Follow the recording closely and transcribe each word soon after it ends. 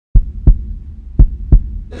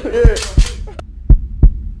Woo!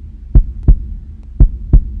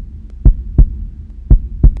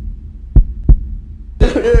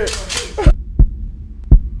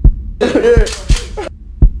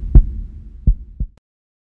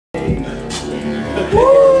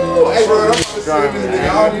 Hey, bro, I'm driving this nigga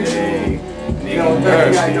out here.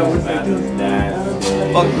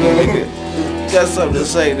 Fuck you, nigga. You got something to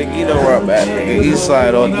say, nigga. You know where I'm at, nigga. East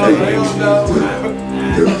side all day.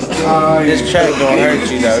 This track gonna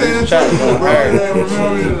hurt you, though. This track gonna hurt.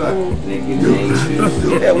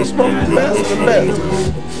 Yeah, we smoke the best of the best.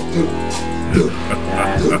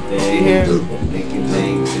 You hear?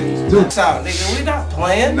 What's out, nigga? We not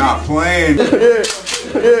playing. Not playing.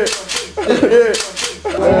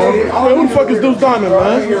 Who the fuck is Deuce Diamond,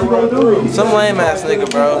 man? Some lame ass nigga,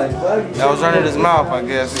 bro. That was running his mouth, I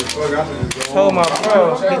guess. Told my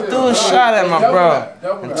bro, he threw a shot at my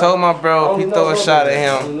bro. And told my bro if he threw a shot at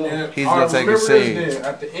him, he's gonna take it serious.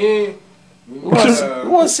 At the end, Who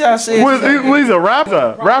wants to see He's a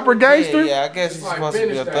rapper? Rapper gangster? Yeah, I guess he's supposed to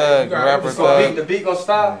be a thug, a rapper thug. the beat gonna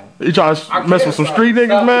stop. You trying to mess with some street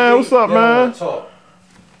niggas, man? What's up, man?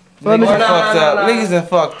 Niggas done fucked up. Niggas done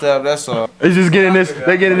fucked up, that's all. It's just getting this,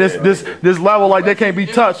 they getting this level like they can't be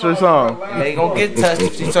touched or something. They gonna get touched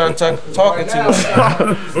if you start talking too much.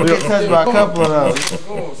 Get touched by a couple of them.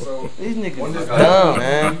 These niggas is dumb,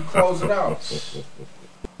 man. Close it out.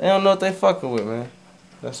 They don't know what they fucking with, man.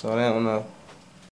 That's all, they don't know.